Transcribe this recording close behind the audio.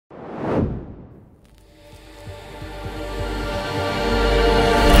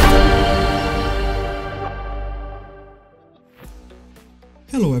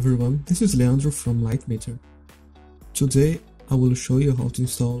this is Leandro from Lightmeter. Today I will show you how to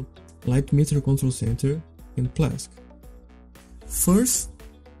install Lightmeter Control Center in Plesk. First,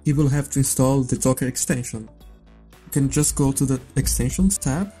 you will have to install the Docker extension. You can just go to the Extensions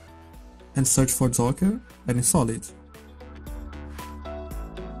tab and search for Docker and install it.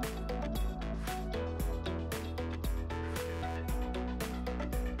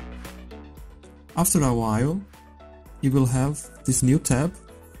 After a while, you will have this new tab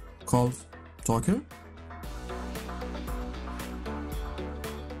called Docker.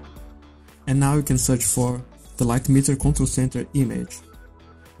 And now you can search for the Lightmeter Control Center image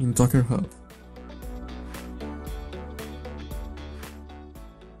in Docker Hub.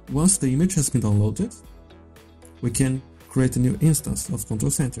 Once the image has been downloaded, we can create a new instance of Control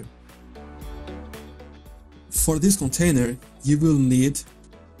Center. For this container, you will need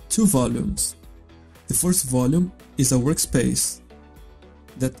two volumes. The first volume is a workspace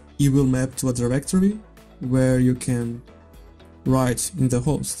that you will map to a directory where you can write in the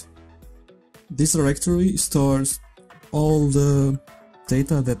host. This directory stores all the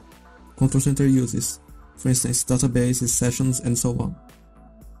data that Control Center uses, for instance databases, sessions, and so on.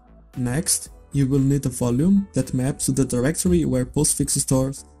 Next, you will need a volume that maps to the directory where Postfix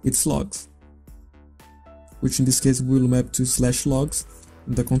stores its logs, which in this case will map to /logs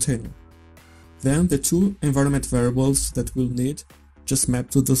in the container. Then the two environment variables that we'll need just map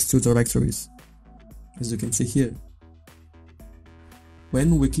to those two directories, as you can see here.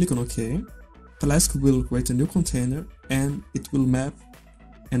 When we click on OK, Plesk will create a new container and it will map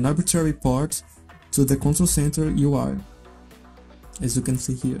an arbitrary port to the Control Center UI, as you can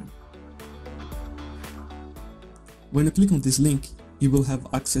see here. When you click on this link, you will have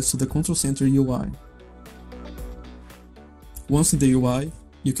access to the Control Center UI. Once in the UI,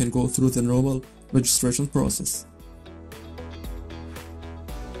 you can go through the normal registration process.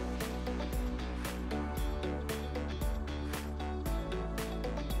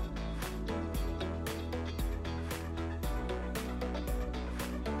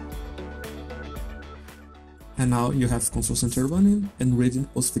 And now you have Control Center running and reading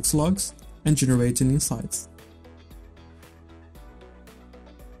Postfix logs and generating insights.